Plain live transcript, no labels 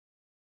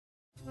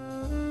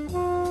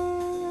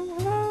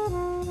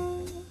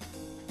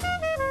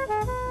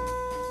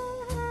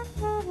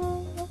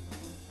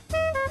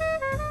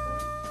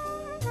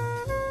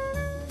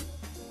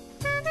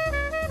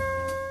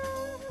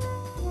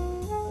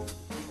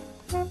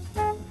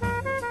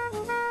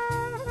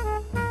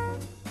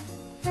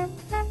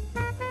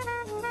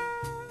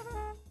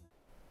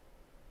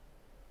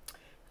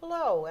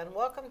Hello and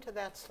welcome to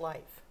That's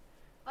Life.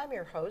 I'm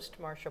your host,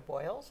 Marcia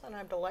Boyles, and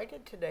I'm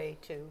delighted today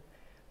to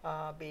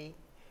be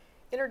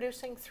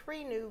introducing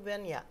 3 new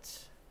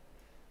vignettes.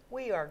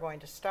 We are going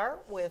to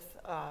start with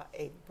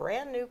a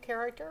brand new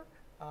character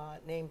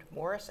named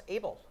Morris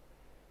Abel,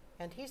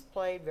 and he's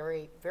played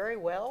very, very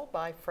well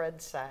by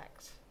Fred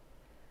Sachs.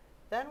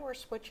 Then we're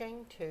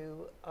switching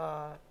to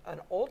an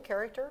old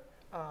character,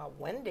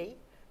 Wendy,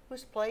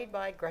 who's played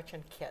by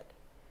Gretchen Kidd.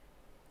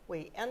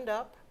 We end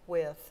up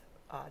with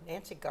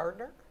Nancy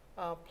Gardner,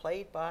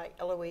 played by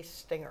Eloise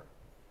Stinger.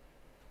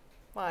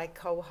 My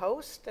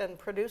co-host and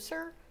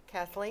producer,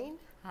 Kathleen.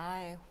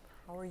 Hi,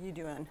 how are you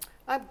doing?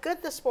 I'm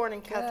good this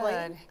morning,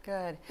 Kathleen.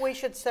 Good. We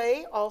should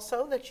say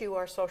also that you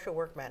are social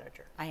work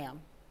manager. I am,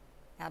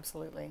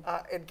 absolutely.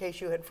 In case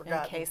you had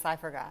forgotten. In case I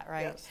forgot,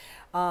 right? Yes.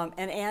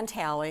 And Ann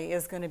Talley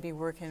is going to be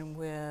working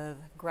with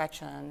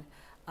Gretchen,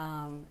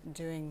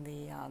 doing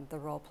the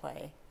role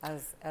play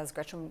as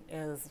Gretchen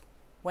is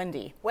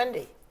Wendy.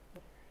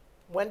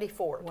 Wendy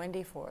Ford.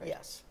 Wendy Ford.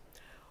 Yes.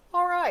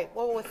 All right.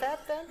 Well, with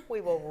that then,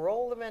 we will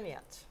roll the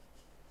vignettes.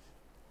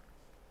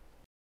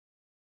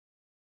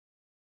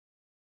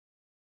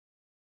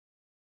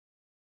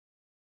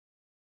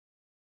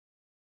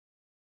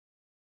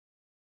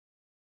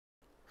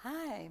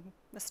 Hi,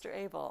 Mr.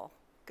 Abel.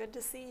 Good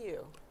to see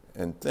you.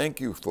 And thank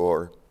you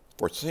for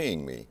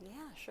seeing me.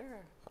 Yeah,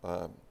 sure.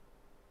 I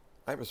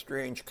have a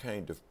strange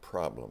kind of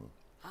problem.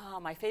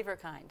 Ah, my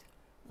favorite kind.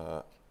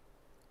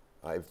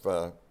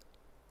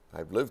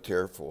 I've lived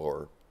here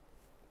for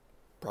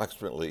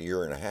approximately a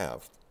year and a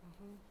half,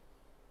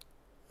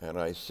 and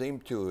I seem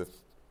to have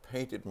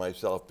painted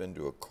myself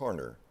into a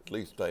corner. At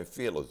least I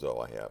feel as though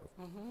I have.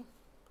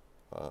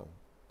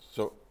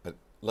 So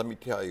let me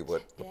tell you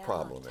what the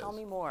problem is. Tell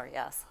me more,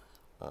 yes.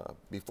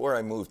 Before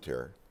I moved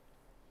here,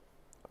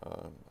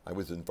 I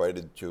was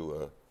invited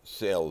to a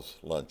sales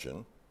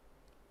luncheon.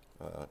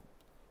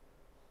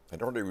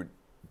 I'd already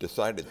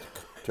decided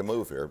to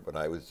move here, but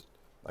I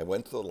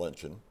went to the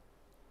luncheon,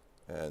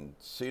 and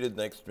seated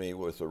next to me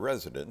was a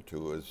resident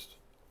who was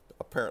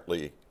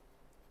apparently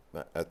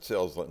at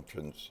sales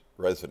luncheons.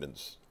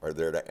 Residents are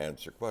there to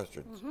answer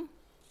questions.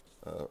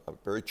 A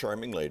very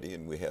charming lady,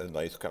 and we had a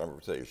nice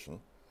conversation.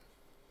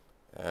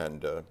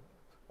 And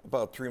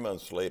about 3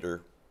 months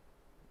later,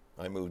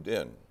 I moved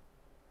in.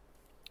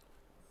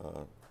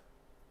 A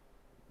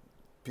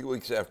few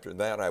weeks after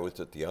that, I was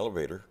at the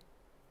elevator,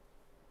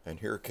 and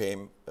here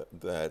came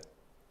that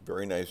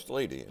very nice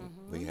lady, and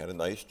we had a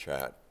nice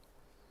chat.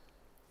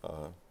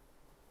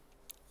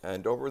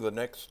 And over the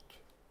next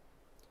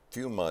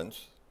few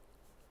months,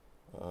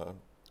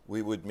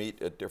 we would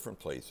meet at different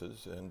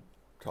places and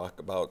talk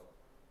about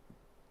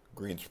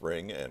Green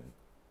Spring and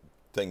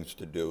things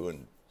to do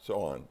and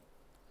so on.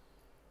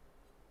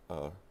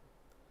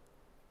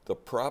 The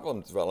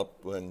problem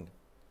developed when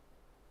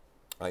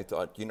I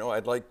thought, you know,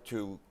 I'd like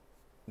to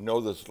know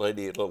this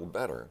lady a little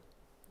better.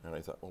 And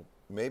I thought, well,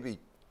 maybe,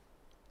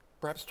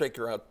 perhaps take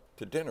her out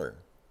to dinner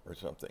or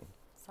something.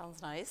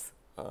 Sounds nice.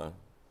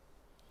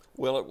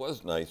 Well, it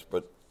was nice,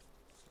 but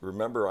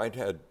remember, I'd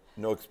had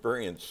no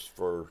experience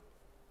for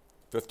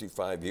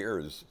 55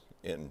 years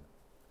in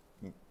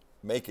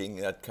making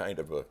that kind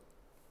of a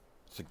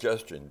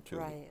suggestion to.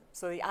 Right.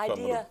 So the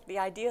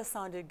idea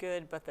sounded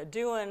good, but the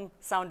doing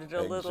sounded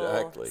a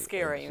little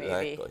scary,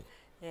 maybe.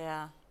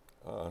 Yeah.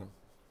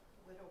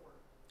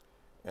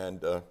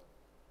 And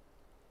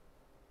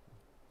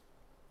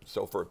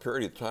so for a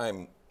period of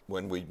time,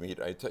 when we'd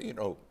meet, I'd say, you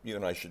know, you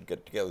and I should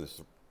get together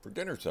for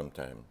dinner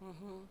sometime.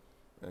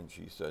 And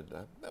she said,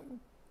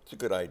 it's a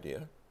good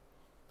idea,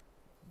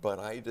 but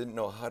I didn't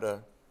know how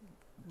to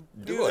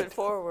do it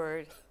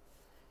forward.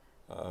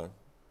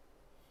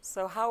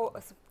 So how,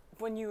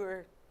 when you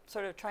were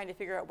sort of trying to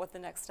figure out what the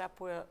next step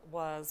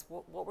was,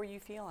 what were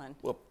you feeling?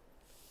 Well,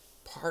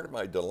 part of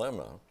my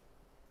dilemma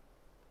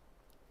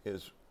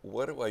is,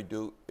 what do I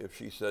do if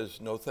she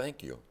says no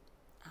thank you?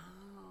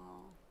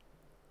 Oh,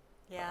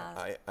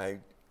 yeah.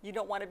 You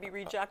don't want to be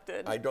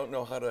rejected. I don't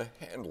know how to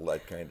handle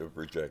that kind of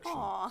rejection.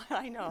 Oh,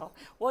 I know.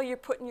 Well, you're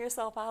putting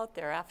yourself out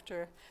there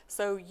after.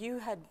 So you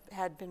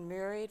had been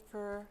married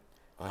for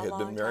a long time? I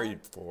had been married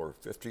for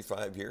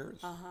 55 years.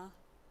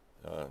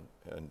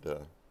 And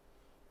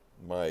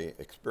my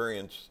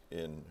experience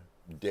in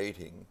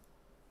dating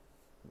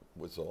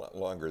was a lot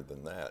longer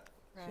than that.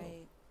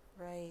 Right,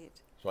 right.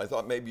 So I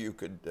thought maybe you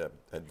could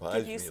advise me.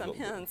 Give you some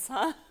hints,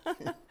 huh?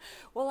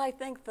 Well, I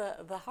think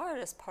the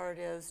hardest part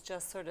is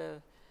just sort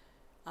of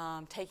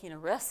taking a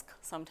risk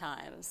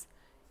sometimes.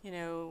 You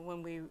know,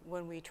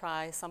 when we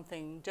try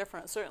something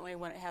different, certainly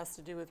when it has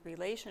to do with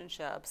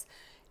relationships,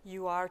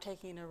 you are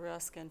taking a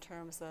risk in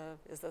terms of,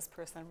 is this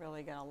person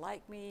really going to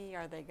like me?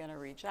 Are they going to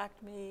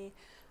reject me?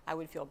 I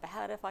would feel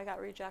bad if I got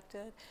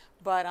rejected.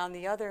 But on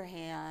the other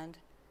hand,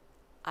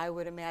 I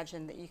would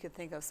imagine that you could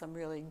think of some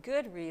really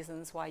good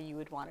reasons why you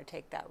would want to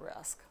take that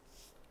risk.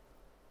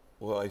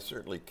 Well, I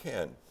certainly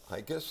can.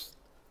 I guess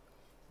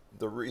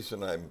the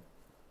reason I'm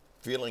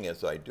feeling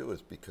as I do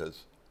is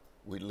because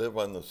we live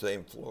on the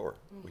same floor.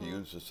 We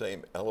use the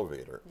same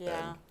elevator.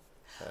 Yeah.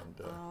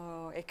 And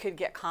Oh, it could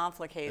get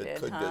complicated, it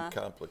could huh? get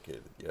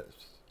complicated, yes.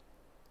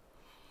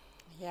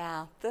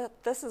 Yeah,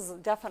 this is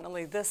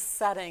definitely, this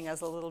setting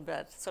is a little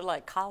bit sort of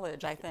like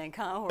college, I think,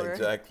 huh? Where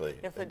Exactly.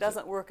 if it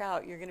doesn't work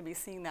out, you're going to be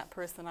seeing that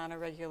person on a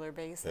regular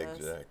basis.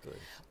 Exactly.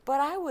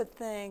 But I would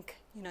think,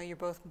 you know, you're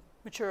both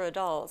mature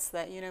adults,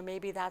 that, you know,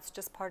 maybe that's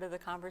just part of the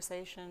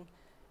conversation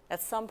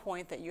at some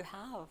point that you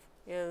have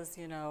is,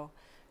 you know,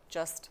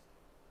 just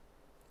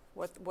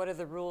what are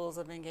the rules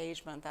of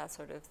engagement, that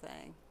sort of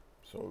thing.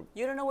 So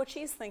You don't know what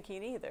she's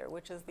thinking either,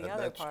 which is the and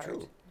other that's part.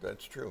 true.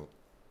 That's true.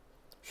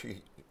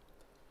 She,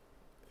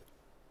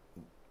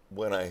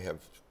 when I have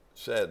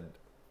said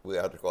we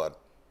ought to go out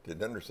to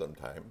dinner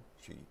sometime,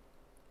 she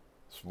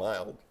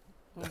smiled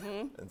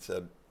and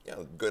said, "Yeah,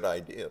 good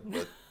idea."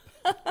 But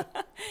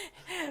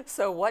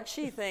So what's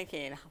she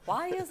thinking?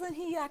 Why isn't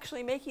he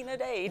actually making a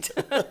date?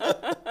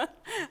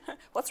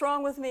 What's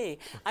wrong with me?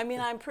 I mean,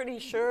 I'm pretty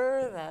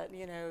sure that,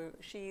 you know,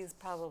 she's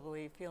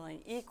probably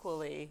feeling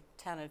equally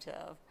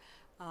tentative.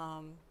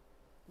 well,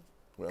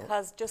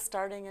 Because just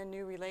starting a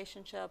new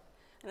relationship,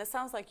 and it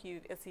sounds like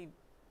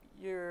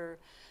your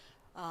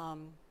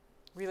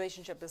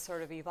relationship is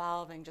sort of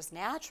evolving just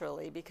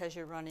naturally because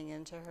you're running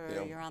into her,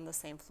 Yeah. you're on the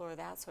same floor,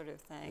 that sort of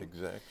thing.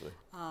 exactly.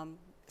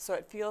 So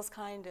it feels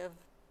kind of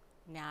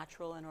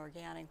natural and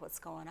organic what's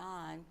going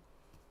on.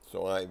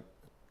 So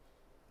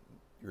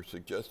you're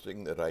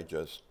suggesting that I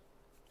just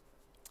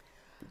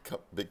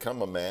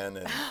become a man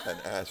and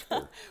ask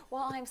her.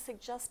 Well, I'm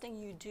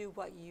suggesting you do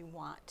what you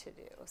want to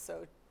do.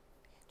 So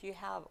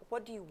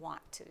what do you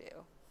want to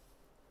do?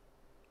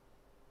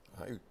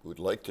 I would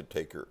like to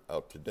take her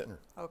out to dinner.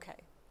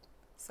 Okay.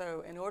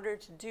 So in order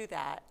to do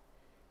that,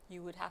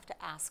 you would have to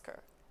ask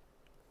her.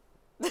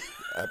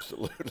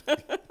 Absolutely.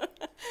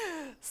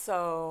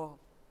 So,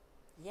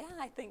 yeah,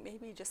 I think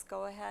maybe just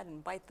go ahead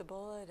and bite the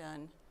bullet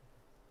and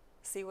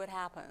see what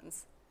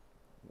happens.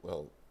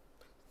 Well,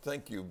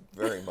 thank you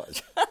very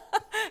much.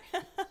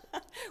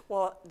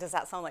 Well, does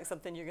that sound like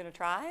something you're going to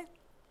try?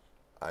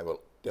 I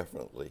will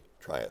definitely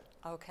try it.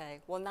 Okay.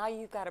 Well, now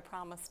you've got to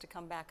promise to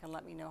come back and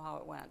let me know how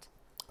it went.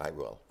 I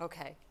will.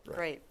 Okay. Right.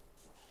 Great.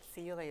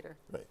 See you later.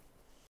 Right.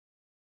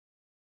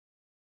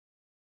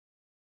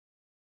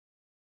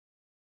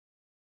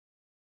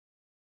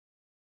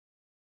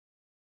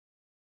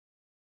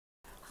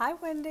 Hi,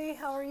 Wendy.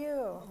 How are you?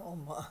 Oh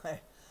my.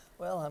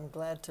 Well, I'm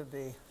glad to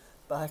be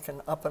back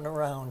and up and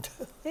around.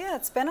 Yeah,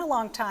 it's been a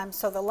long time.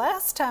 So the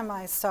last time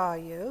I saw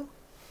you,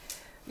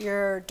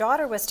 your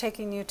daughter was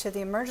taking you to the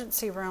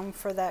emergency room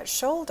for that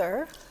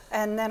shoulder.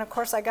 And then, of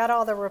course, I got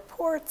all the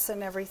reports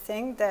and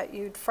everything that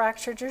you'd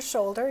fractured your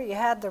shoulder. You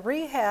had the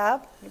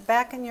rehab, you're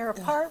back in your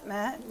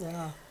apartment.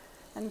 Yeah.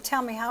 And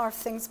tell me, how have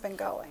things been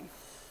going?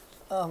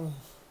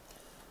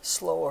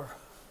 Slower,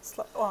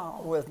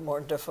 Oh, with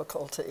more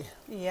difficulty.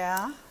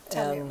 yeah.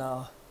 Tell And, me.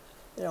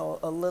 you know,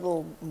 a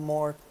little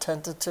more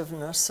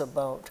tentativeness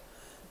about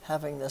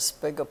having this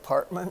big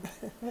apartment.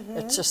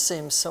 It just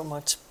seems so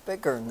much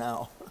bigger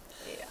now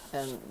Yeah.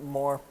 and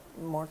more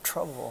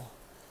trouble.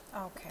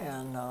 Okay.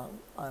 And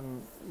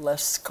I'm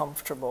less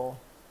comfortable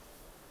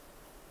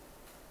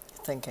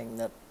thinking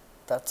that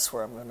that's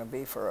where I'm going to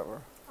be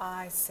forever.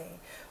 I see.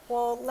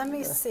 Well, let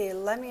me see.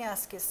 Let me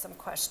ask you some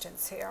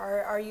questions here.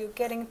 Are you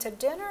getting to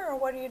dinner, or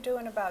what are you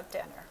doing about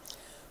dinner?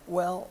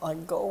 Well, I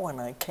go when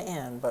I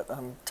can, but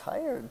I'm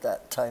tired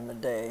that time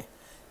of day.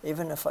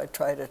 Even if I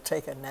try to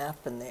take a nap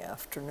in the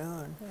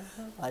afternoon,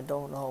 I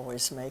don't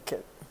always make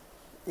it,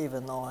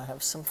 even though I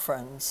have some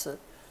friends that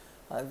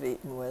I've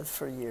eaten with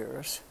for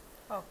years.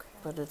 Okay.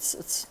 But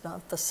it's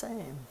not the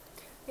same.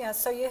 Yeah,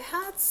 so you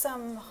had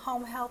some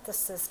home health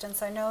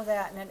assistance, I know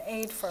that, and an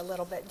aide for a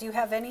little bit. Do you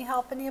have any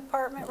help in the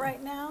apartment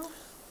right now?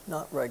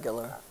 Not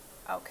regular.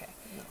 Okay.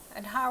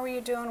 And how are you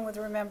doing with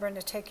remembering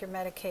to take your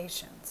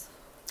medications?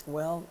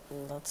 Well,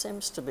 that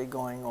seems to be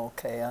going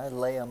okay. I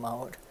lay them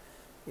out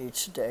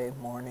each day,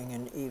 morning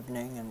and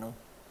evening, and a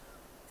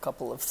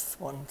couple of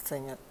one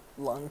thing at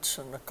lunch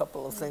and a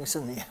couple of things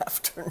in the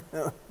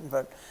afternoon.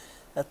 But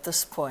at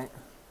this point,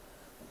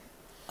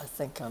 I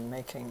think I'm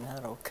making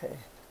that okay.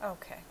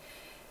 Okay.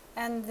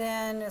 And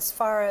then as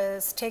far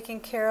as taking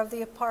care of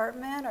the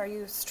apartment, are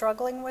you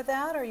struggling with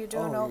that? Are you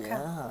doing okay?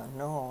 Yeah,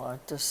 no, I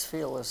just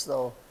feel as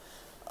though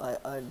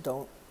I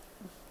don't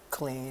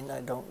clean,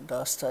 I don't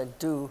dust. I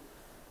do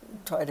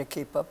try to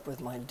keep up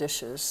with my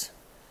dishes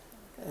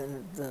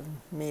and the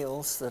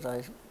meals that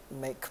I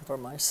make for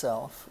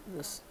myself.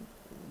 Just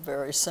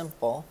very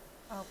simple,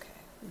 Okay.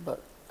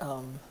 but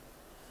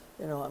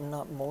you know, I'm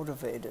not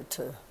motivated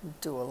to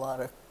do a lot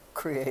of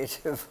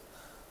creative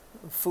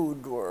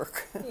food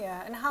work.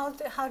 Yeah, and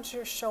how's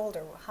your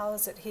shoulder? How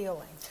is it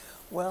healing?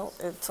 Well,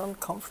 it's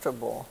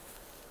uncomfortable,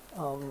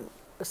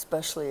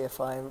 especially if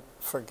I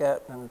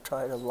forget and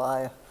try to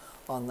lie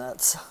on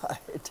that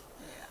side.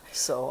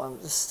 So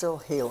I'm still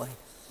healing.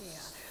 Yeah.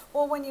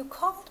 Well, when you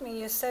called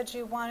me, you said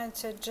you wanted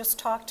to just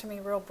talk to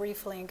me real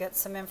briefly and get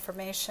some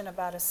information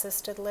about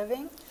assisted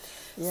living.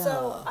 Yeah.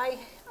 So I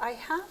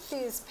have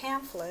these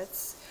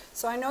pamphlets.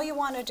 So I know you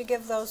wanted to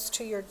give those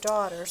to your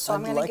daughter. So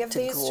I'm going to give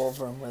these. I'd like to go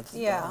over them with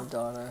my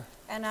daughter.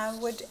 And I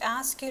would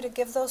ask you to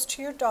give those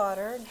to your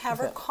daughter and have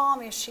her call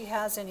me if she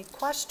has any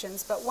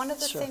questions. But one of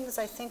the things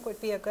I think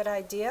would be a good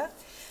idea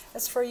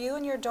is for you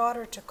and your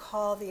daughter to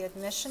call the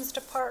admissions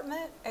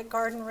department at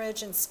Garden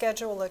Ridge and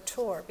schedule a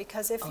tour.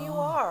 Because if you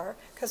are,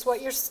 because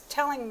what you're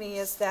telling me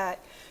is that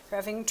you're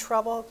having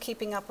trouble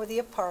keeping up with the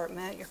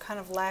apartment, you're kind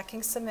of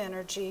lacking some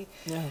energy.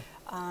 Yeah.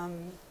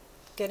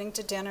 Getting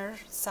to dinner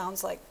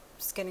sounds like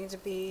it's getting to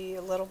be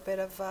a little bit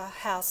of a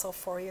hassle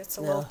for you. It's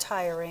a little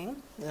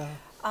tiring. Yeah.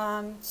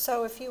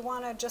 So if you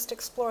want to just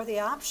explore the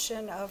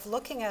option of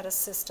looking at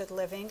assisted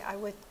living, I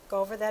would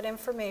go over that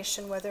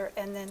information with her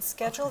and then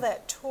schedule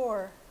that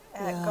tour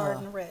at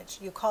Garden Ridge.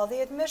 You call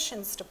the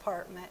admissions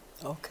department.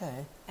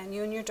 Okay. And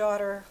you and your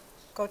daughter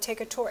go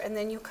take a tour, and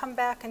then you come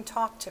back and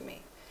talk to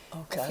me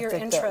Okay. if you're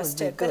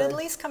interested. But at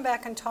least come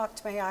back and talk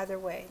to me either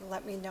way.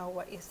 Let me know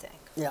what you think.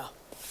 Yeah.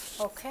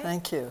 Okay?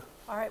 Thank you.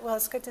 All right, well,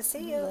 it's good to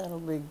see you. That'll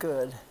be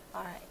good.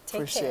 All right, take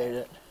care. Appreciate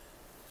it.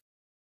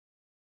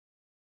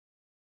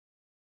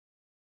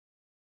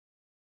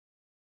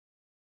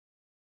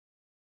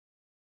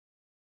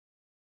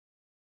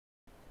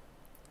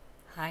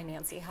 Hi,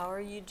 Nancy. How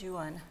are you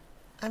doing?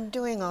 I'm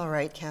doing all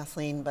right,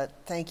 Kathleen, but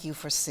thank you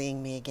for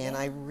seeing me again.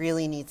 I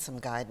really need some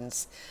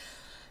guidance.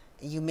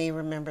 You may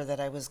remember that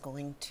I was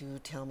going to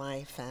tell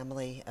my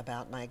family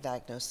about my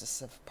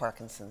diagnosis of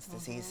Parkinson's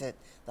disease at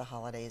the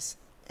holidays,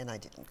 and I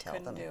didn't tell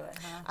them. Couldn't do it,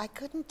 huh? I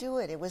couldn't do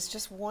it. It was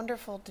just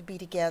wonderful to be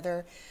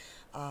together,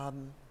 to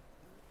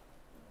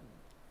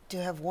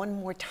have one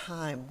more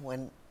time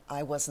when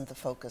I wasn't the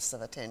focus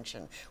of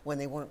attention, when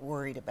they weren't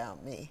worried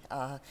about me.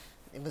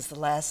 It was the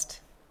last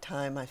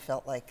time I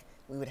felt like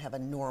we would have a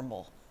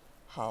normal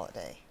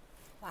holiday.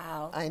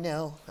 Wow. I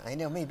know,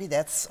 maybe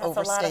that's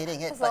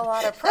overstating it. That's a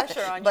lot of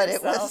pressure on but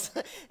yourself.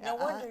 It was, no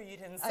wonder you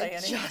didn't say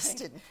anything. I just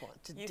didn't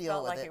want to you deal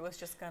felt with like it. it was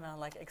just going to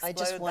like I explode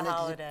just wanted the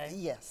holiday.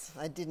 yes,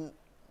 I didn't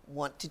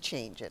want to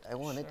change it. I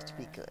wanted it to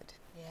be good.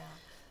 Yeah.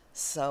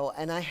 So,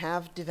 and I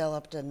have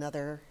developed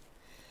another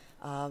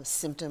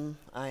symptom.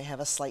 I have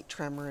a slight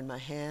tremor in my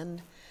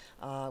hand,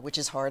 which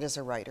is hard as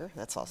a writer.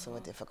 That's also a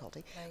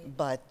difficulty. Right.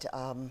 But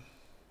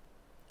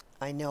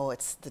I know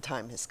the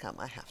time has come.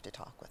 I have to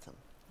talk with them.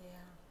 Yeah.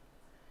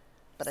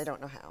 But I don't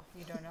know how.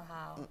 You don't know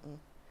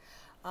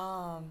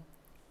how.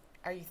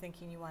 Are you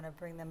thinking you want to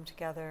bring them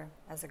together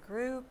as a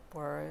group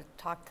or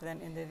talk to them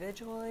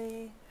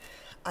individually?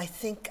 I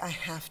think I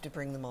have to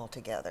bring them all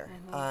together.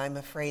 I'm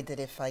afraid that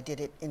if I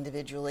did it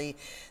individually,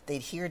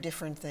 they'd hear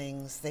different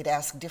things, they'd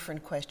ask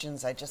different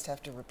questions, I'd just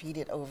have to repeat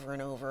it over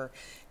and over,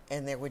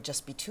 and there would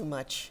just be too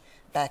much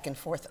back and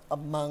forth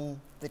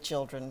among the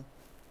children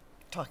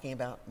talking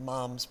about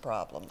mom's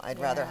problem. I'd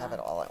rather have it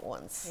all at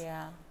once.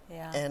 Yeah,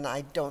 yeah. And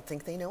I don't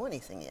think they know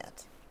anything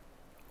yet.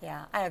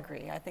 Yeah, I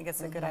agree. I think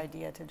it's a good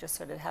idea to just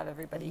sort of have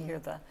everybody hear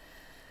the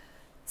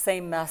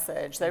same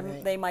message.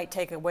 They might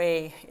take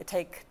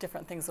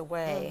different things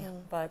away,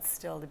 but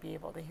still to be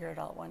able to hear it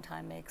all at one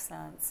time makes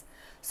sense.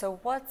 So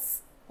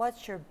what's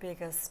your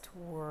biggest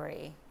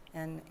worry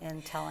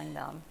in telling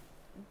them?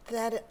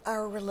 That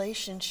our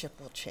relationship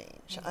will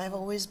change. I've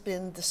always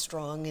been the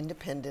strong,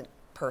 independent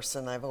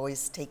person. I've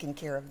always taken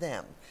care of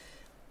them.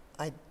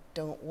 I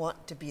don't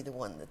want to be the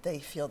one that they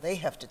feel they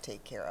have to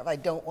take care of. I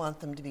don't want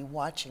them to be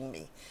watching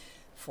me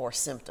for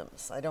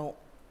symptoms. I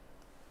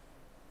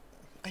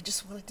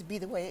just want it to be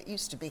the way it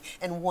used to be.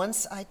 And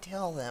once I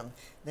tell them,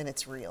 then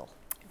it's real.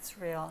 It's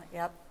real,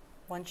 yep.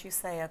 Once you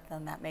say it,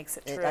 then that makes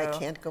it true. I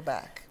can't go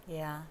back.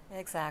 Yeah,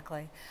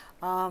 exactly.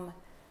 And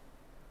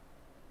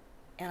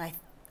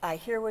I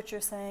hear what you're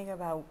saying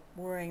about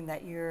worrying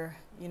that you're,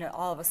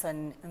 all of a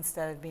sudden,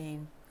 instead of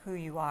being who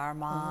you are,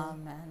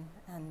 mom,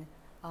 and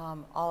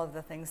all of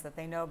the things that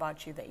they know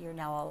about you, that you're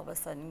now all of a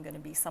sudden going to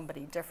be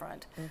somebody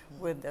different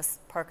with this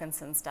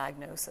Parkinson's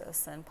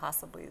diagnosis and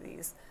possibly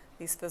these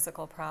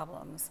physical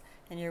problems,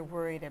 and you're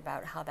worried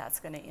about how that's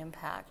going to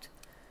impact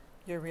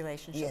your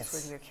relationships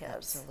with your kids.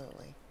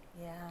 Absolutely.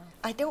 Yeah.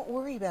 I don't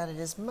worry about it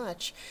as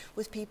much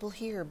with people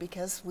here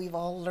because we've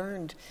all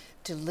learned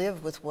to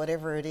live with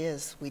whatever it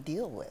is we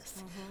deal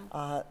with.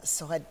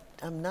 So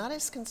I'm not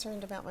as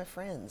concerned about my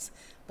friends,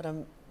 but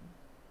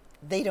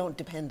they don't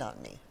depend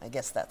on me. I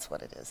guess that's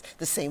what it is,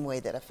 the same way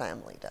that a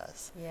family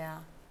does. Yeah,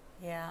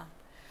 yeah.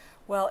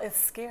 Well, it's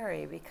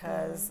scary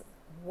because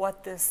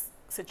what this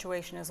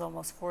situation is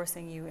almost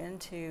forcing you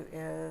into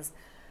is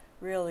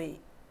really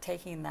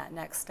taking that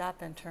next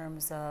step in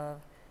terms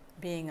of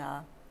being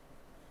a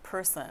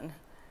person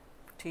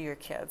to your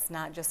kids,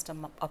 not just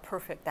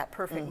that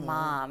perfect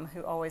mom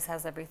who always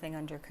has everything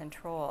under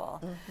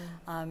control,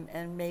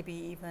 and maybe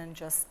even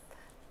just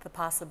the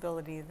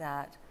possibility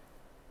that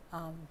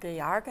they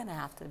are going to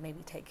have to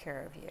maybe take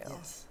care of you,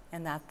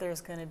 and that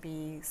there's going to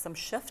be some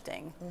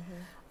shifting,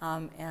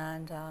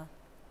 and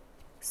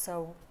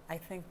So I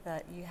think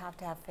that you have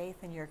to have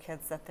faith in your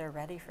kids that they're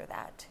ready for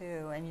that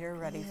too, and you're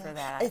ready for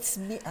that. It's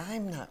me.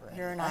 I'm not ready.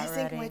 You're not I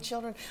think ready. my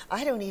children,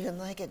 I don't even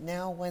like it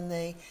now when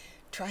they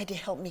try to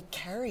help me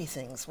carry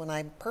things when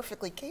I'm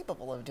perfectly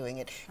capable of doing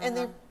it. And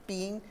they're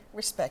being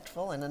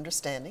respectful and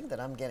understanding that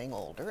I'm getting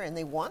older and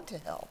they want to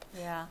help.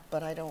 Yeah.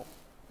 But I don't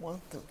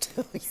want them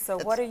to. So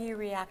what are you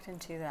reacting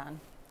to then?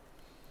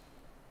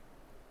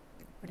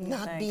 What do you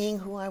Not think? being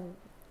who I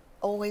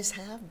always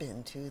have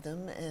been to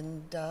them,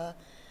 and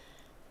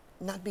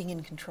not being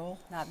in control.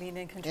 Not being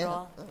in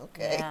control?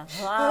 Okay. Yeah.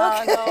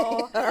 Ah, Okay.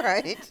 no. All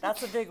right.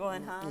 That's a big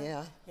one, huh?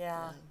 Yeah.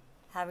 Yeah.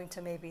 Having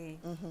to maybe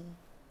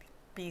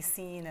be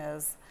seen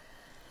as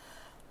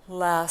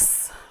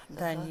less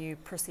than you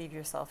perceive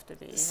yourself to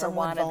be.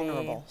 Somewhat or wanna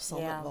vulnerable. Be.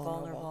 Somewhat Yeah,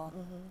 vulnerable.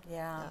 Yeah.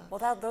 Yeah. Well,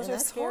 those And are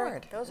that's scary.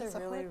 hard. Those That's are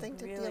a hard really, thing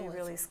to really, deal with.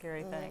 really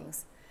scary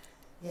things.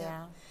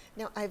 Yeah.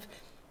 Now,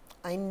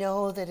 I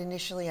know that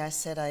initially I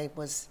said I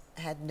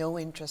had no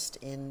interest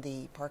in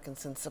the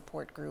Parkinson's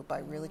support group. I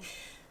really,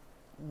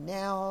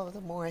 now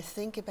the more I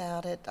think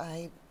about it,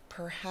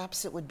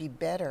 perhaps it would be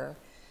better.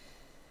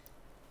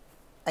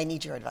 I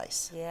need your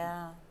advice.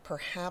 Yeah.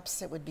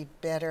 Perhaps it would be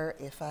better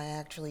if I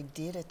actually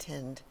did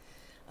attend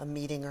a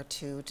meeting or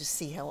two to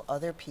see how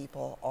other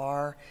people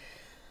are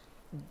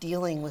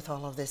dealing with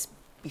all of this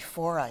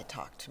before I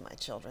talk to my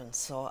children,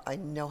 so I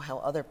know how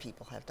other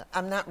people have done.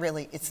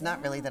 It's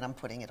not really that I'm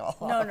putting it all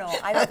No, off. no,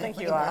 I don't think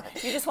you are.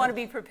 You just want to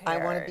be prepared.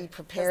 I want to be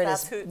prepared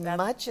as that's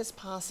much as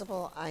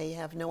possible. I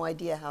have no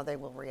idea how they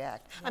will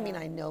react. I mean,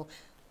 I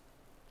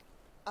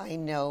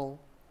know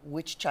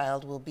which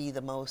child will be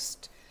the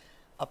most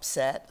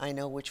upset. I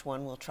know which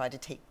one will try to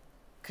take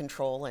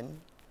control and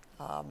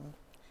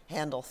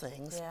handle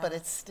things, but Yeah.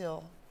 it's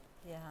still,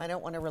 Yeah. I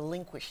don't want to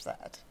relinquish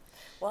that.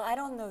 Well, I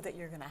don't know that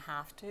you're going to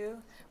have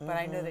to, but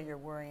I know that you're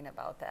worrying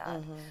about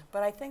that.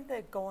 But I think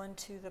that going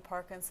to the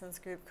Parkinson's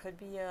group could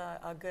be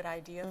a good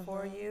idea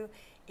for you,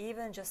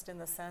 even just in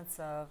the sense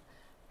of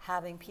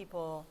having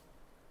people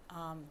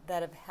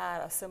that have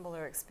had a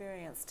similar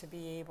experience to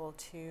be able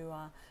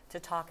to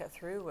talk it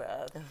through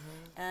with,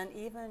 and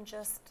even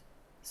just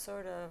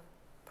sort of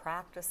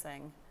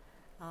practicing,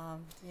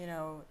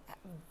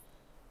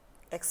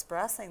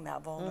 expressing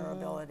that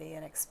vulnerability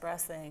and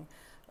expressing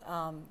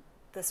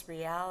this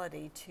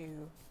reality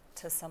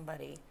to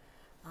somebody.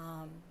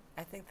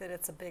 I think that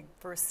it's a big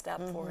first step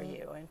for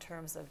you in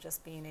terms of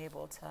just being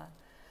able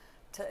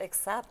to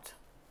accept,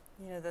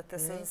 that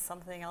this is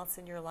something else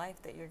in your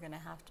life that you're going to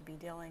have to be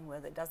dealing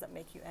with. It doesn't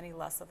make you any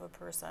less of a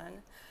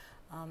person.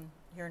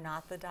 You're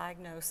not the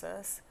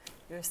diagnosis.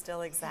 You're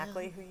still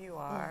exactly who you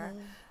are.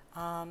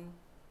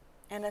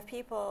 And if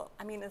people,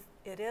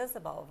 it is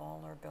about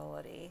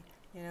vulnerability.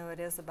 It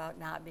is about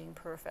not being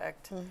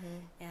perfect.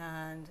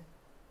 And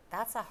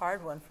that's a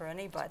hard one for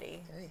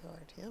anybody. Very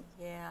hard, yeah.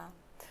 Yeah.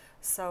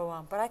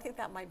 So, but I think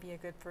that might be a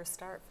good first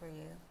start for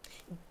you.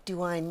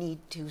 Do I need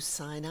to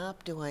sign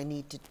up? Do I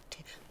need to,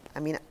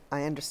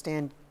 I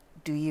understand,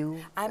 do you?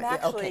 I'm Yeah,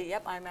 actually, okay.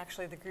 I'm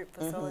actually the group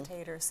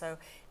facilitator. So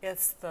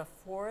it's the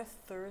 4th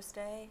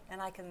Thursday,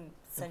 and I can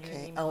send you an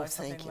Okay. email Oh, or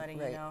something thank you. letting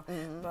Right. you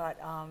know. But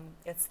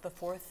it's the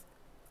 4th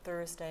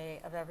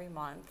Thursday of every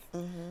month,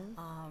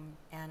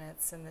 and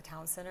it's in the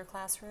town center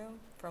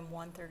classroom from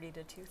 1:30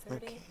 to 2:30.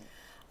 Okay.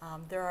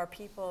 There are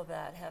people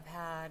that have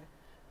had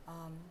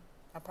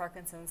a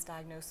Parkinson's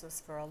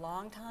diagnosis for a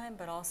long time,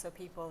 but also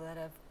people that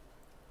have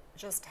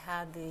just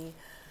had the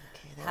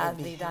that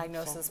would be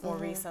diagnosis helpful. more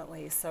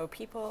recently. So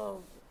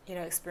people,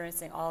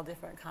 experiencing all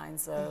different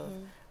kinds of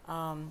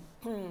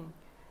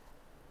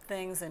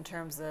things in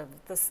terms of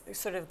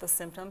the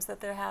symptoms that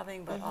they're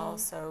having, but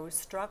also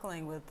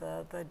struggling with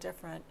the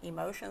different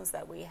emotions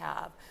that we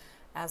have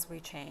as we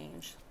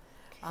change,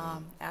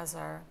 as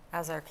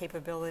our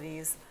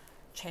capabilities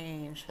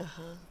change.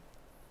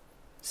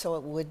 So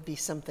it would be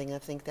something I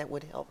think that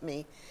would help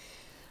me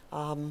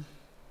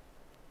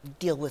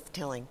deal with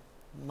telling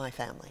my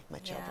family, my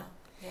children.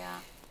 Yeah,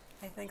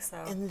 I think so.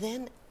 And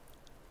then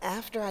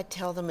after I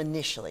tell them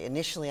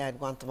initially I'd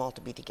want them all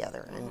to be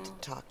together and to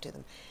talk to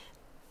them.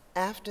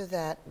 After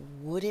that,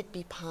 would it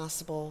be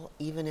possible,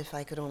 even if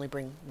I could only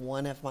bring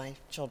one of my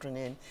children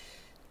in,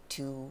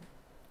 to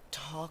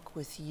talk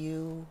with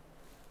you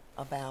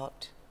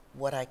about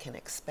what I can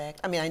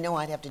expect? I know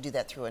I'd have to do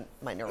that through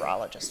my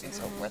neurologist and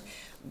so forth,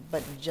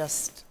 but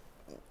just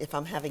if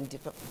I'm having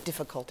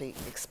difficulty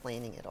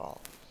explaining it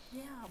all.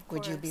 Yeah, of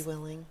course. Would you be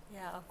willing?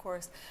 Yeah, of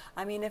course.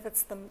 If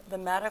it's the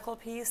medical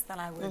piece, then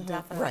I would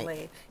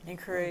definitely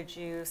encourage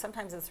you.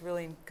 Sometimes it's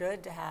really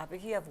good to have,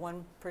 if you have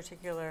one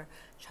particular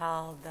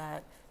child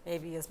that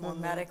maybe is more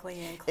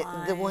medically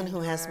inclined. The one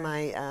who has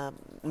my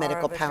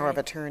medical power of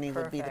attorney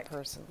would be the Perfect.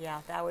 person.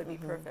 Yeah, that would be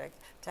perfect.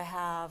 To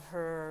have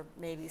her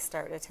maybe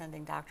start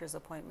attending doctor's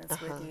appointments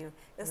with you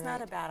is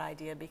not a bad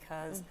idea,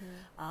 because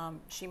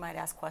she might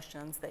ask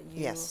questions that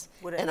you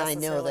wouldn't and I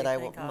know that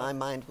necessarily think of. my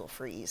mind will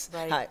freeze.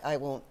 Right. I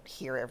won't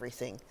hear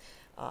everything.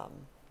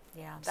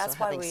 Yeah, So that's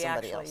why having we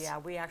somebody actually,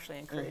 else. we actually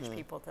encourage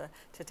people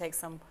to take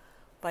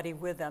somebody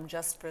with them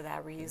just for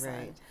that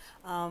reason.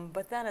 Right.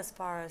 But then as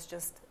far as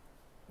just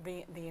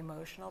the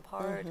emotional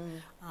part,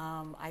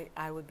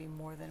 I would be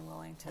more than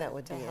willing to That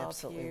would to be help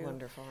absolutely you.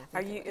 wonderful.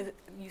 Are you?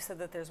 You said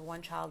that there's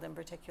one child in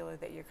particular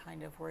that you're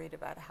kind of worried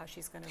about how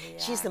she's going to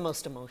react. She's the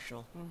most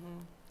emotional.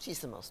 She's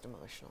the most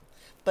emotional.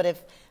 But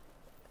if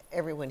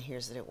everyone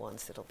hears it at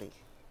once, it'll be.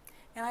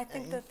 And I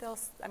think that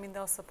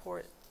they'll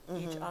support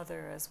each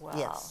other as well.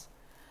 Yes.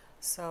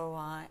 So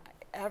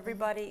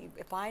everybody,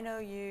 if I know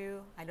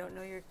you, I don't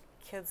know your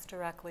kids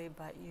directly,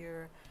 but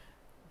you're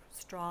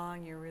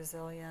strong, you're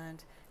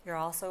resilient, you're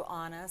also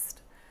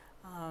honest,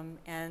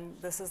 and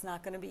this is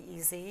not going to be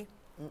easy,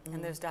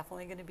 and there's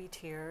definitely going to be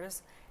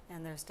tears,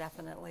 and there's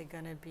definitely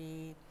going to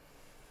be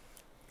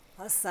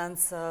a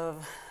sense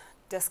of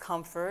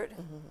discomfort,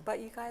 but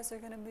you guys are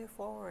going to move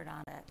forward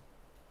on it.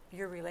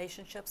 Your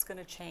relationship's going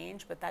to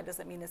change, but that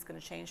doesn't mean it's going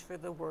to change for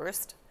the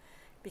worst,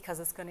 because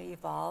it's going to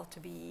evolve to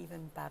be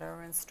even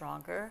better and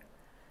stronger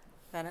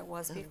than it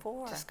was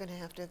before. Just going to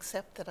have to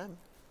accept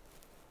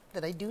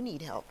that I do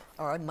need help,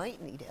 or I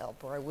might need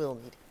help, or I will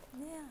need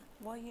help. Yeah,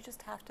 well, you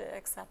just have to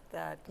accept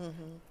that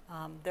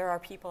there are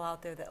people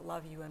out there that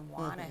love you and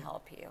want to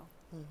help you.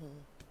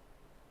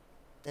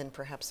 And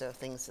perhaps there are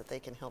things that they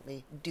can help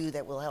me do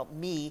that will help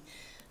me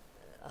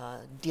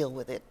deal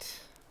with it.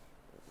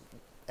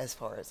 As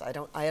far as I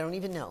don't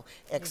even know,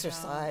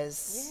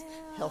 exercise,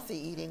 healthy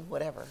eating,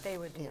 whatever. They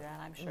would do that,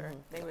 I'm sure.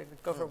 They would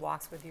go for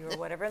walks with you or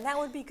whatever, and that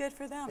would be good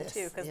for them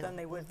too, because then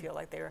they would feel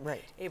like they were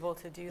able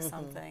to do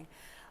something.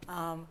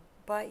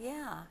 But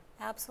yeah,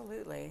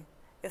 absolutely,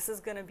 this is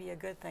going to be a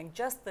good thing.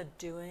 Just the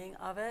doing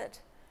of it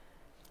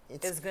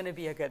is going to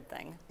be a good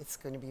thing. It's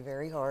going to be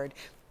very hard,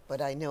 but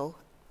I know.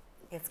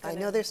 I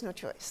know there's no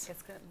choice.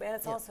 But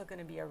it's also going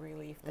to be a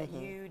relief that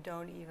you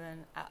don't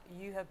even,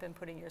 you have been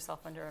putting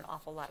yourself under an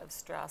awful lot of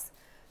stress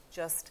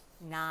just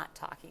not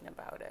talking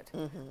about it.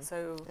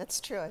 So that's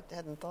true. I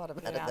hadn't thought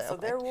about it that way. So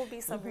there will be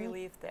some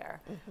relief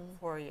there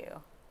for you.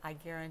 I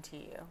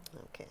guarantee you.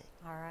 Okay.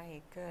 All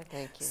right, good.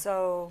 Thank you.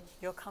 So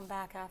you'll come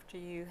back after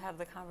you have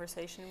the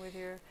conversation with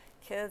your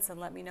kids and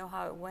let me know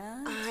how it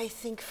went? I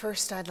think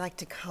first I'd like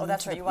to come. Oh,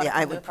 that's right. You want to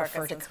come I to would the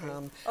prefer to Parkinson's come.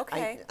 group.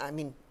 Okay. I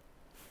mean,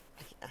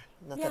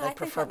 not Yeah, that I I think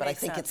prefer, that but I makes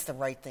think sense. it's the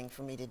right thing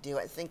for me to do.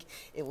 I think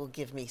it will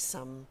give me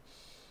some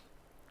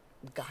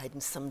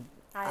guidance, some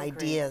I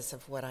agree. ideas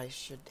of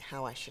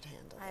how I should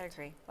handle it. I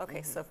agree.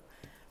 Okay, so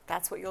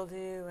that's what you'll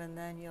do, and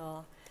then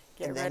you'll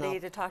get And then ready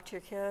I'll- to talk to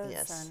your kids.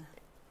 Yes.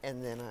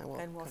 And then I will.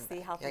 And we'll come see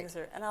back. how things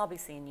are, and I'll be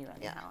seeing you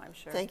anyhow, I'm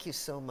sure. Thank you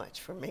so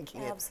much for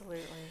making it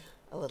Absolutely.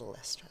 a little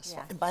less stressful.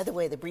 Yeah. And by the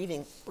way, the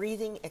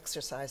breathing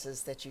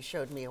exercises that you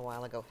showed me a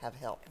while ago have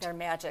helped. They're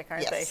magic,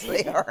 aren't Yes,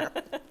 they? they are.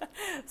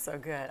 So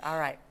good. All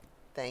right.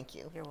 Thank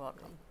you. You're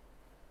welcome.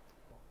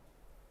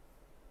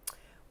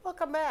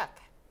 Welcome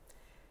back.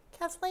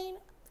 Kathleen,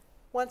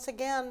 once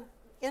again,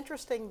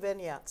 interesting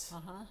vignettes.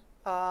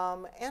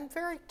 And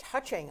very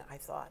touching, I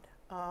thought.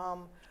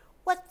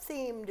 What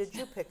theme did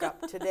you pick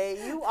up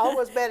today? You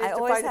always manage I to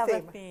always find have a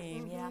a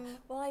theme, yeah.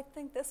 Well, I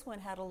think this one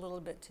had a little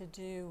bit to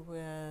do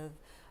with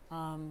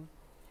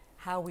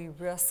how we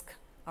risk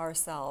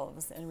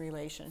ourselves in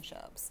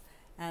relationships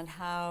and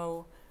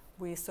how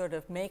we sort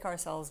of make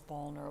ourselves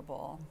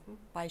vulnerable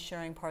by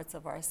sharing parts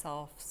of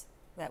ourselves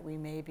that we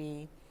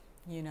maybe,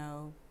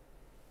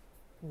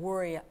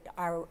 worry,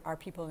 are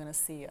people going to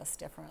see us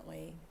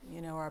differently?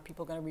 Are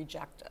people going to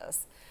reject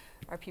us?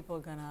 Are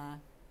people going to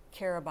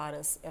care about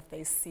us if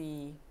they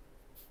see,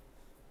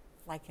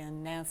 like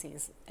in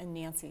Nancy's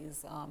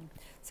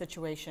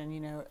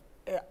situation,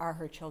 are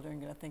her children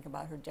going to think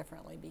about her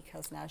differently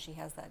because now she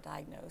has that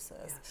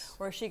diagnosis? Yes.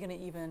 Or is she going to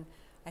even,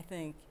 I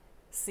think,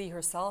 see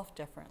herself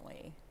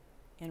differently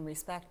in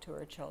respect to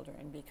her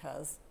children?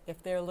 Because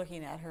if they're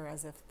looking at her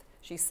as if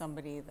she's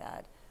somebody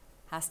that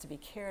has to be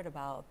cared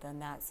about,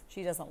 then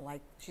she's not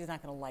going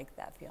to like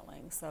that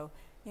feeling. So,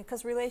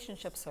 because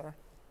relationships are,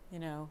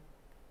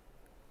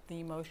 the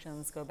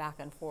emotions go back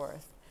and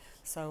forth.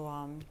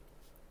 So,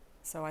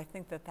 so I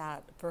think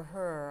that for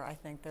her, I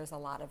think there's a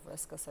lot of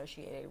risk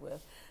associated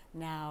with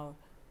now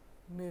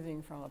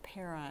moving from a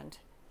parent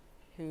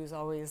who's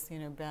always,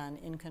 been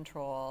in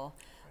control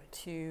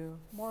to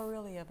more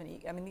really of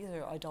these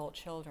are adult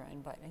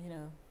children, but,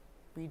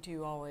 we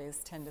do always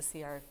tend to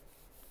see our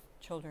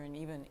children,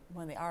 even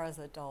when they are as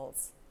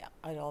adults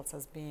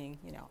as being,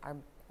 our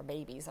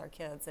babies, our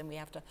kids, and we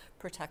have to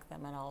protect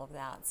them and all of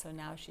that. So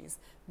now she's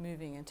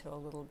moving into a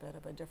little bit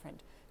of a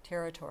different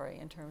territory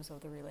in terms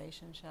of the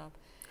relationship.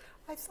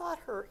 I thought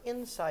her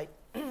insight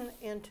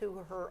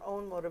into her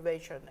own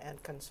motivation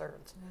and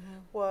concerns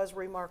was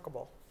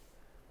remarkable.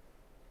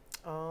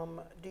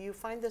 Do you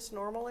find this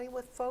normally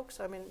with folks?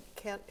 I mean,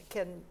 can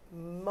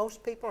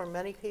most people or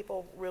many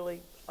people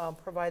really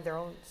provide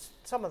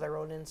some of their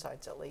own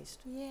insights at least?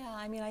 Yeah,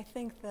 I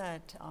think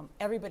that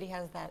everybody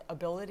has that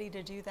ability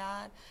to do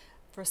that.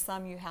 For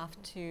some, you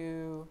have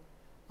to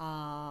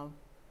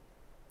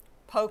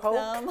poke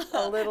them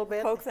a little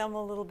bit. Poke them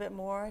a little bit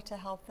more to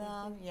help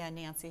them. Yeah,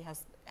 Nancy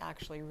has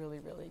actually really,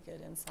 really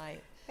good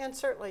insight. And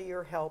certainly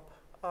your help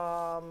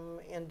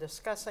in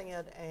discussing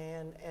it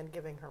and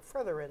giving her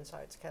further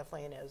insights,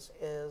 Kathleen,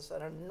 is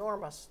an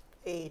enormous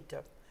aid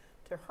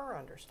to her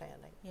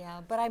understanding. Yeah,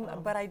 but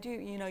I do,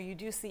 you know, you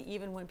do see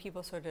even when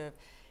people sort of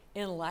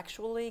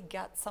intellectually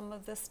get some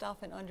of this stuff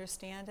and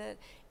understand it,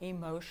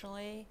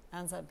 emotionally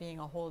ends up being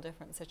a whole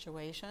different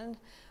situation,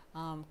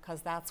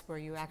 because that's where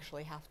you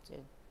actually have to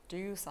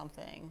do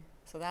something.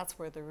 So that's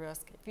where the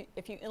risk,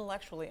 if you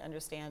intellectually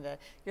understand it,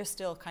 you're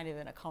still kind of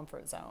in a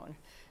comfort zone,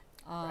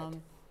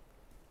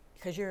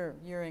 because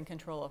you're in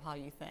control of how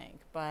you think.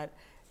 But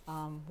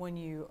when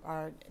you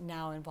are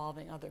now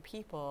involving other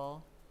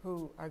people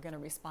who are going to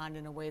respond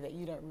in a way that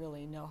you don't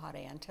really know how to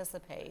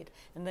anticipate,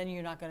 and then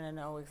you're not going to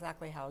know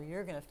exactly how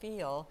you're going to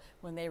feel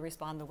when they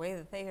respond the way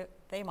that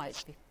they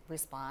might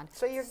respond.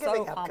 So you're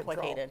giving up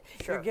complicated.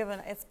 control. Sure. You're given,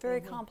 it's very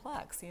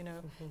complex, you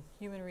know.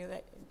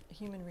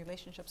 Human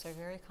relationships are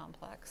very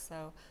complex,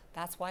 so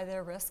that's why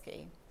they're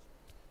risky.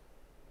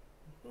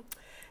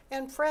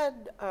 And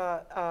Fred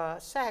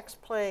Sachs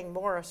playing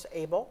Morris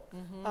Abel.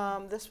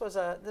 This was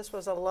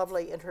a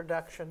lovely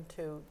introduction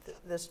to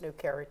this new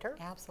character.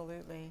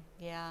 Absolutely,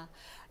 yeah.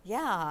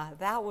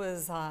 That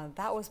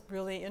was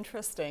really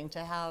interesting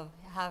to have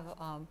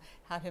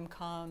him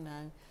come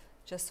and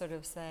just sort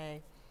of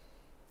say,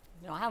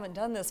 you know, I haven't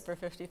done this for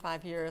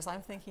 55 years.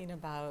 I'm thinking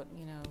about,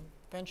 you know,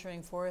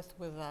 venturing forth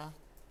with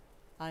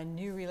a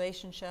new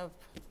relationship,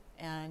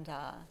 and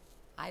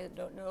I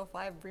don't know if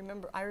I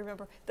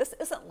remember, this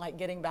isn't like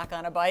getting back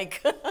on a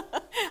bike.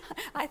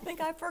 I think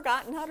I've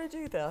forgotten how to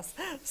do this.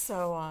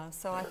 So I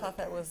thought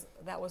that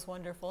was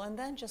wonderful. And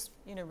then just,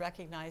 you know,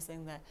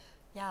 recognizing that,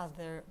 yeah,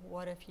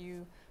 what if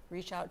you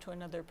reach out to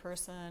another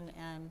person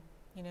and,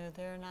 you know,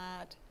 they're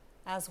not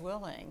as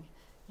willing.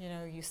 You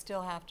know, you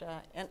still have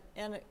to,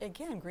 and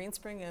again,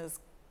 Greenspring is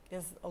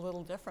a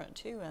little different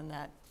too, in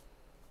that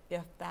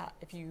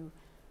if you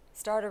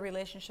start a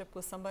relationship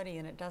with somebody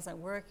and it doesn't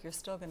work, you're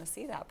still going to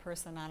see that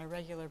person on a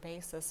regular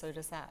basis. So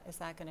is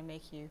that going to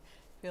make you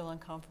feel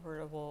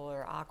uncomfortable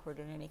or awkward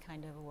in any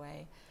kind of a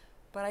way?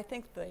 But I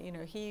think that, you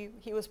know, he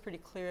was pretty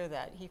clear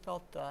that he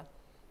felt the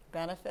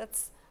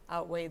benefits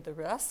outweighed the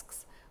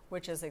risks,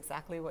 which is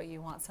exactly what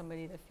you want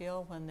somebody to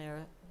feel when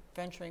they're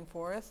venturing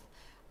forth.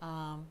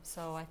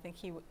 So I think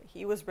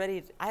he was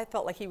ready. I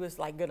felt like he was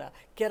like gonna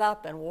get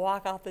up and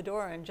walk out the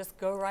door and just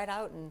go right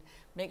out and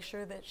make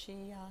sure that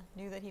she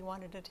knew that he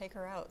wanted to take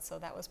her out. So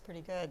that was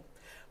pretty good.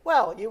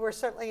 Well, you were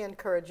certainly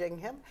encouraging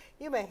him.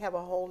 You may have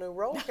a whole new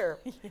role here.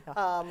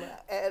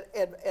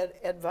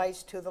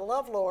 Advice to the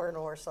lovelorn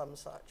or some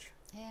such.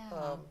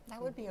 Yeah,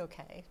 that would be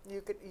okay.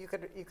 You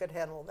could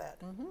handle that.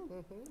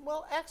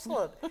 Well,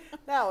 excellent.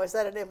 Now, is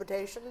that an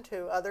invitation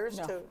to others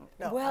to?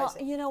 No, well,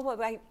 you know what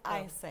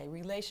I say,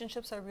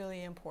 relationships are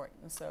really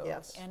important. So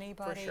yes, if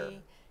anybody, for sure,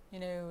 you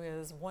know,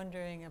 is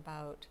wondering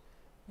about,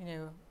 you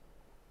know,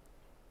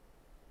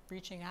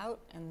 reaching out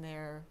and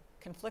they're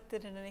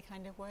conflicted in any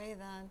kind of way,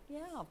 then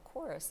yeah, of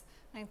course,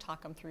 I can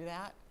talk them through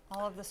that.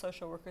 All of the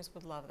social workers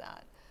would love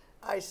that.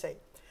 I see.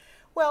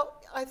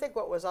 Well, I think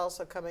what was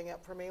also coming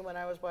up for me when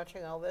I was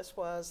watching all this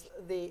was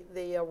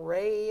the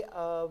array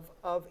of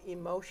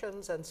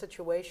emotions and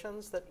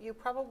situations that you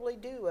probably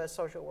do as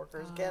social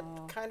workers get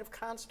kind of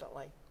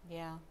constantly.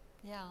 Yeah,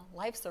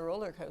 life's a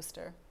roller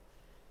coaster.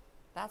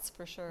 That's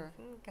for sure.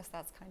 I guess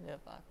that's kind of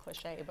a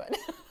cliche, but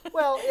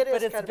well, it is.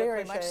 But it's kind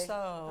very of a cliche. much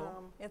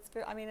so. It's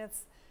very. I mean,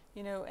 it's,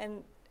 you know,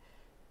 and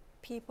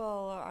people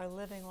are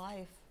living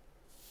life.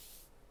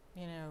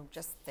 You know,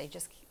 they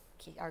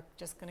are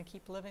just going to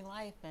keep living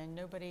life, and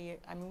nobody,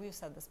 I mean, we've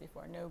said this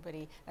before,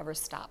 nobody ever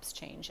stops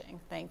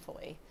changing,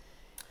 thankfully.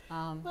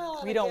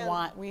 Well, we don't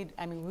want, we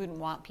wouldn't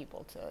want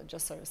people to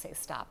just sort of say,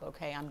 stop,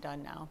 okay, I'm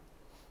done now.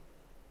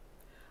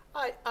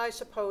 I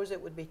suppose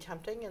it would be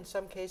tempting in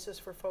some cases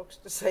for folks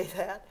to say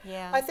that.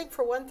 Yeah. I think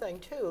for one thing,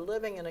 too,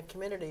 living in a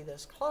community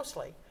this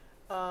closely,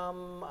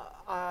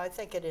 I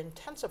think it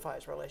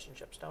intensifies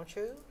relationships, don't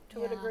you,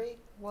 to a degree?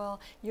 Well,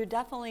 you're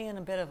definitely in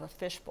a bit of a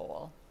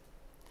fishbowl.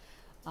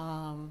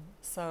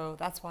 So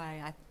that's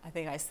why I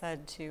think I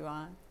said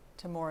to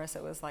Morris,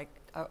 it was like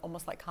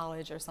almost like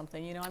college or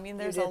something. You know, I mean,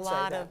 there's a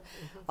lot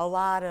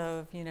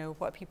of you know,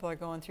 what people are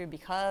going through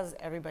because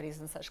everybody's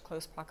in such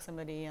close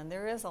proximity, and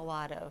there is a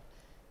lot of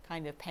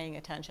kind of paying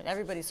attention.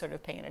 Everybody's sort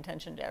of paying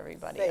attention to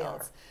everybody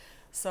else.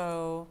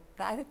 So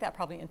I think that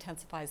probably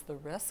intensifies the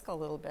risk a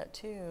little bit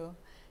too.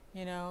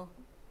 You know.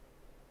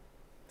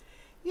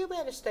 You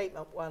made a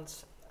statement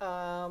once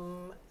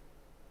to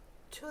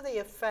the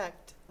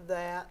effect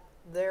that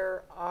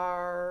there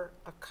are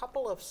a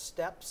couple of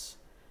steps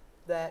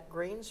that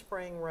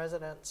Greenspring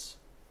residents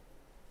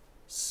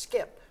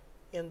skip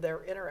in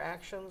their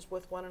interactions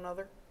with one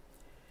another.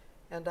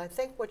 And I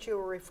think what you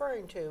were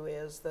referring to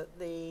is that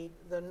the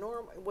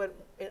norm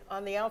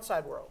on the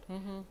outside world,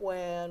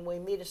 when we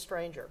meet a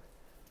stranger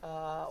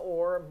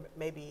or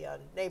maybe a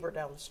neighbor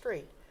down the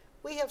street,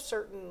 we have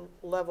certain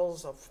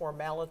levels of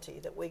formality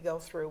that we go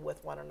through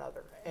with one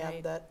another,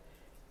 and that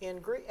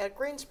at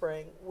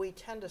Greenspring, we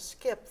tend to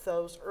skip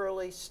those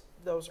early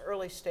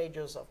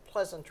stages of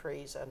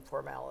pleasantries and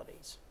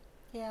formalities.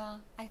 Yeah,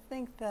 I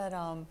think that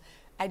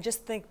I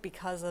just think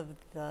because of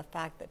the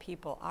fact that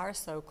people are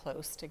so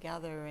close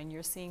together and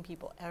you're seeing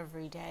people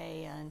every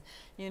day, and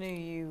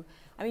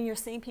you're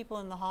seeing people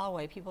in the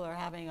hallway, people are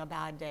having a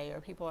bad day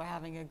or people are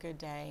having a good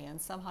day, and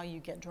somehow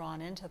you get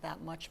drawn into that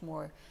much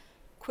more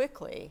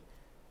quickly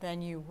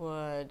than you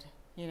would,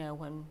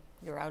 when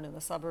you're out in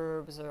the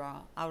suburbs or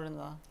out in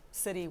the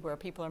city where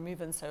people are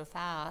moving so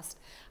fast.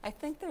 I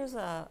think this is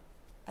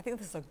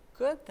a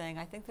good thing.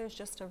 I think there's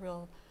just a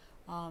real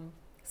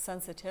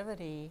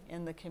sensitivity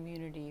in the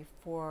community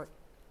for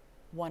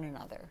one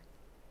another.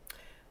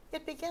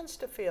 It begins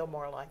to feel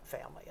more like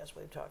family, as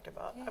we've talked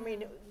about. Yeah. I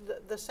mean,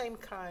 the same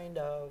kind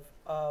of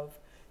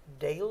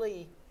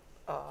daily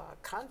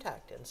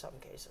contact in some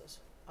cases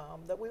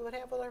that we would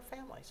have with our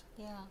families.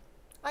 Yeah.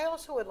 I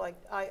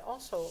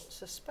also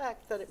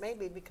suspect that it may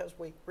be because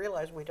we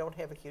realize we don't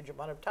have a huge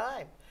amount of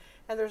time,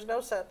 and there's no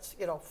sense,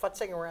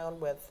 futzing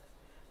around with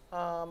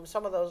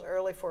some of those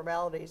early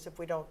formalities if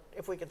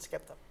we can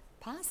skip them.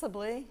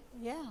 Possibly,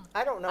 yeah.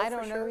 I don't know. I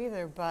don't for know sure.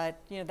 either, but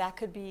that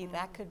could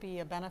be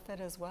a benefit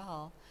as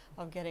well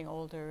of getting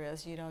older.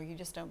 Is you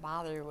just don't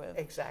bother with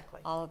Exactly.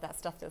 all of that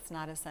stuff that's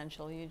not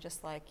essential. You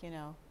just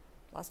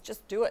let's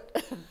just do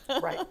it.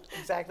 Right.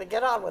 Exactly.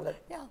 Get on with it.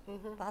 Yeah,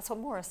 that's what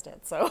Morris did.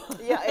 So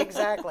Yeah.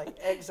 Exactly.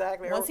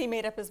 Exactly. once he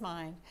made up his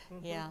mind,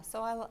 yeah.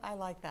 So I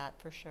like that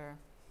for sure.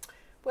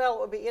 Well, it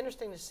would be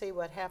interesting to see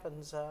what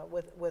happens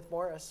with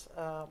Morris.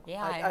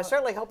 Yeah, I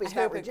certainly hope he's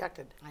not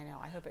rejected. I know.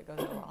 I hope it goes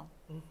well.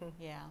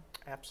 Yeah,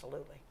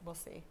 Absolutely. we'll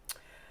see.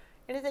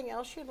 Anything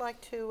else you'd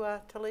like to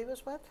leave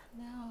us with?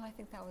 No, I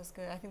think that was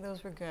good. I think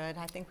those were good.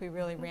 I think we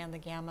really ran the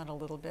gamut a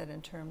little bit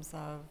in terms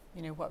of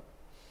what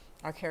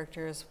our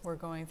characters were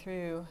going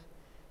through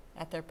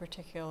at their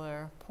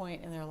particular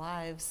point in their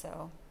lives.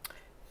 So,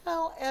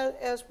 Well,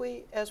 as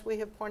we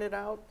have pointed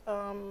out,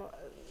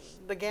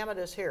 the gamut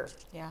is here.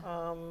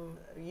 yeah,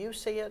 You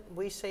see it,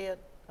 we see it.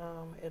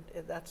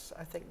 That's,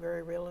 I think,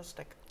 very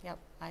realistic. yep,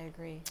 I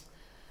agree.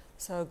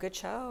 So good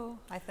show.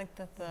 I think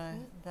that the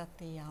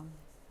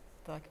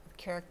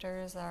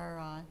characters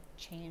are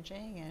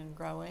changing and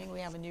growing. We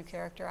have a new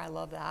character. I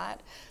love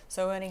that.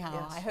 So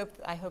anyhow, Yes.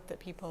 I hope that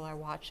people are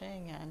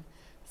watching and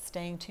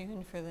staying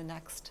tuned for the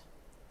next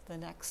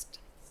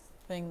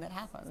thing that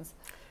happens.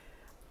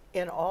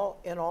 In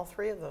all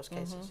three of those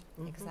cases.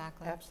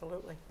 Exactly.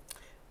 Absolutely.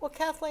 Well,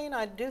 Kathleen,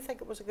 I do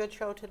think it was a good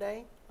show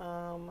today,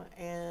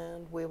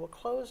 and we will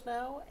close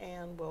now,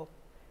 and we'll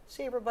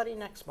see everybody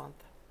next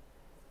month.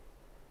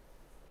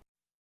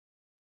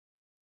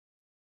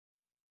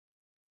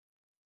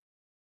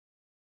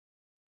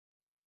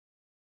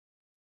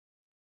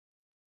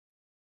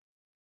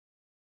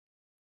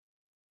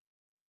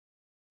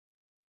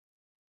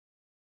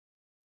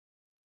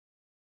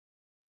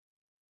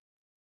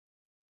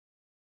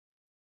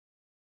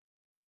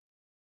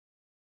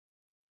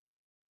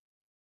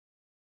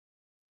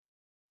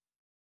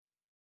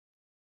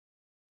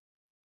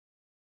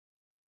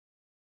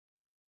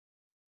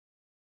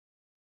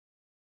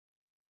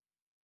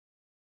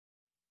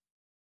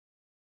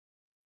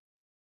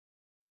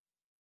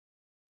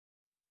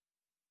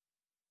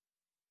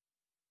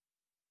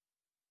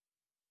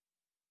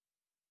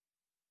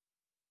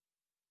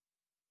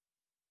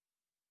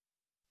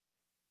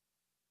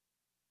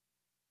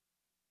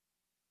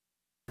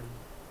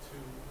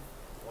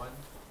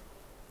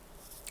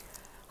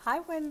 Hi,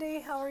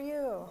 Wendy. How are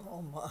you?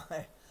 Oh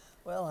my.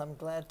 Well, I'm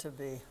glad to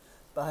be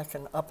back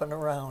and up and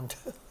around.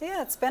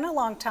 Yeah, it's been a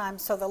long time.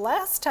 So the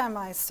last time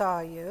I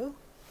saw you,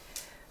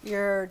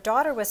 your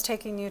daughter was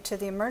taking you to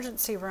the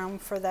emergency room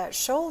for that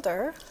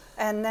shoulder.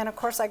 And then, of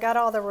course, I got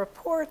all the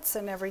reports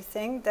and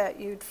everything that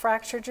you'd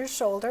fractured your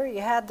shoulder.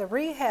 You had the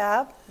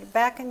rehab. You're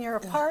back in your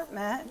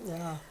apartment.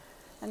 Yeah.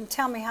 And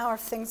tell me, how have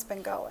things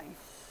been going?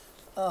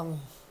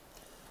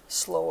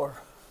 Slower,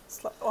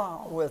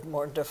 Oh, with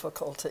more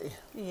difficulty.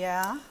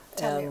 yeah.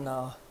 Tell And, me.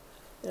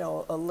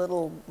 a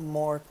little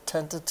more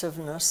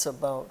tentativeness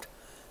about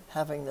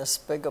having this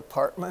big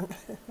apartment.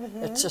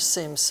 It just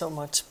seems so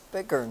much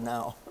bigger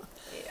now.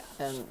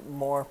 Yeah. And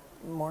more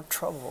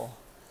trouble.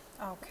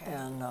 Okay.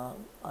 And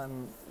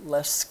I'm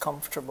less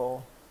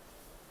comfortable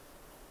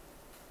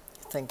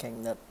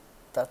thinking that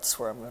that's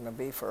where I'm going to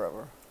be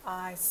forever.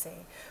 I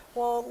see.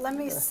 Well, let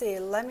me see.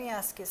 Let me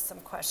ask you some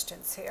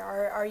questions here.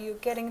 Are you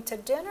getting to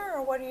dinner,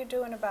 or what are you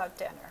doing about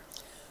dinner?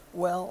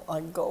 Well,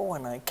 I go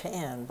when I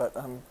can, but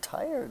I'm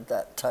tired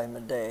that time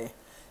of day.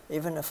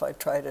 Even if I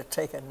try to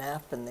take a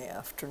nap in the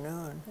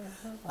afternoon,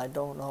 I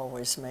don't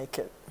always make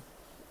it,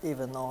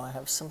 even though I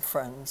have some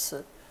friends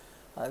that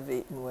I've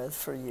eaten with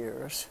for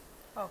years.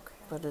 Okay.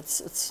 But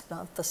it's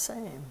not the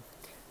same.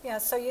 Yeah,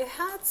 so you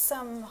had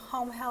some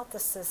home health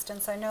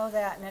assistance, I know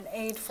that, and an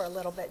aide for a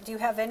little bit. Do you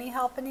have any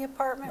help in the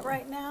apartment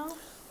right now?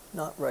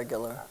 Not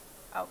regular.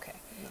 Okay.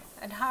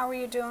 And how are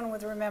you doing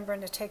with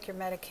remembering to take your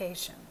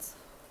medications?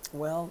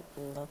 Well,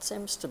 that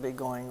seems to be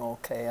going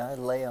okay. I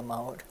lay them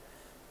out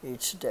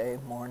each day,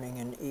 morning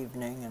and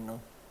evening,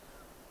 and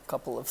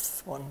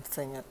one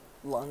thing at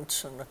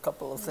lunch and a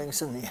couple of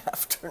things in the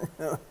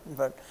afternoon.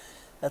 But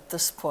at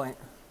this point,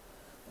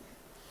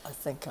 I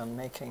think I'm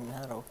making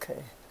that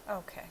okay.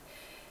 Okay.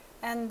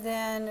 And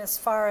then as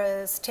far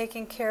as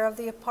taking care of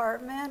the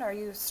apartment, are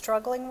you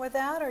struggling with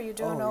that? Or are you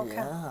doing okay?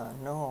 Yeah,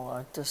 no,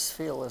 I just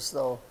feel as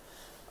though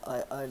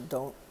I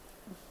don't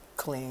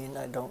clean,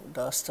 I don't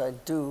dust. I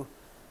do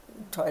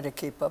try to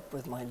keep up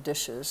with my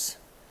dishes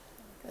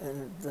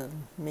and the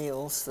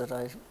meals that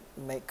I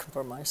make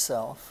for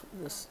myself.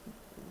 Just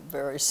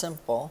very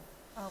simple.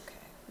 Okay.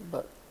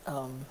 But,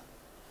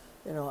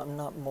 you know, I'm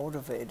not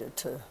motivated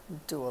to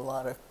do a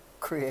lot of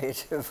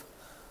creative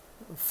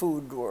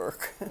food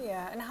work.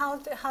 Yeah, and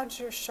how's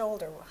your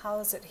shoulder? How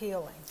is it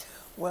healing?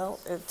 Well,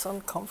 it's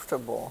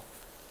uncomfortable,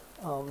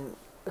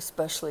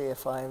 especially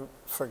if I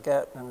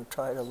forget and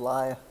try to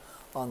lie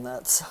on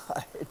that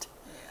side.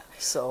 Yeah.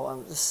 So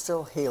I'm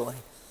still healing.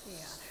 Yeah.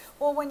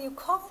 Well, when you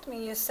called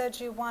me, you said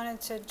you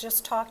wanted to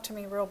just talk to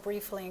me real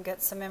briefly and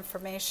get some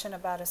information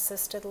about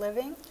assisted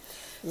living.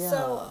 Yeah.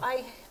 So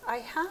I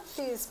have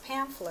these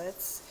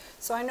pamphlets.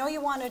 So I know you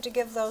wanted to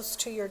give those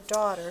to your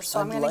daughter. So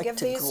I'm going to give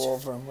these. I'd like to go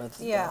over them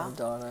with my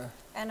daughter.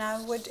 And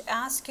I would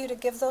ask you to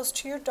give those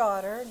to your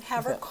daughter and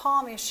have her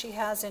call me if she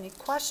has any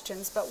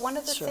questions. But one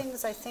of the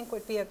things I think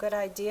would be a good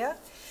idea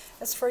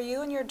is for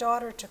you and your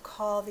daughter to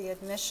call the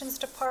admissions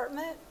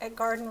department at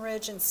Garden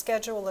Ridge and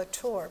schedule a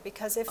tour.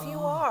 Because if you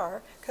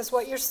are, because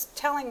what you're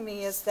telling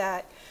me is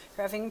that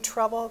you're having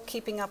trouble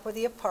keeping up with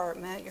the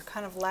apartment, you're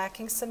kind of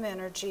lacking some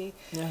energy.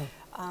 Yeah.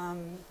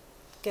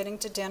 Getting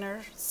to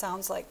dinner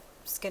sounds like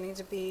it's getting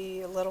to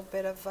be a little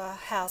bit of a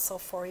hassle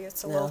for you.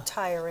 It's a little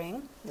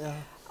tiring. Yeah.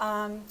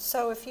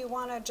 So if you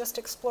want to just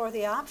explore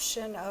the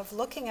option of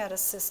looking at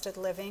assisted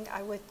living,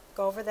 I would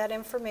go over that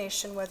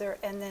information with her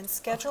and then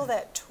schedule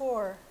that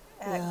tour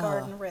at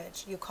Garden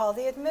Ridge. You call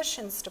the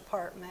admissions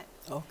department.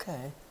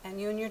 Okay.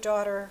 And you and your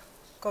daughter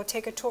go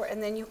take a tour,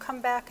 and then you come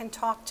back and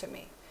talk to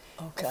me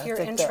Okay. if you're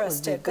I think that would be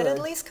interested. But at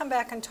good. least come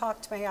back and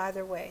talk to me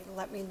either way.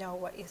 Let me know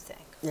what you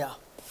think. Yeah.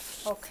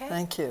 Okay?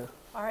 Thank you.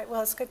 All right.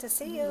 Well, it's good to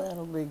see you.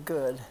 That'll be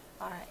good.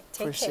 All right.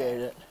 Take Appreciate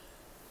care. it.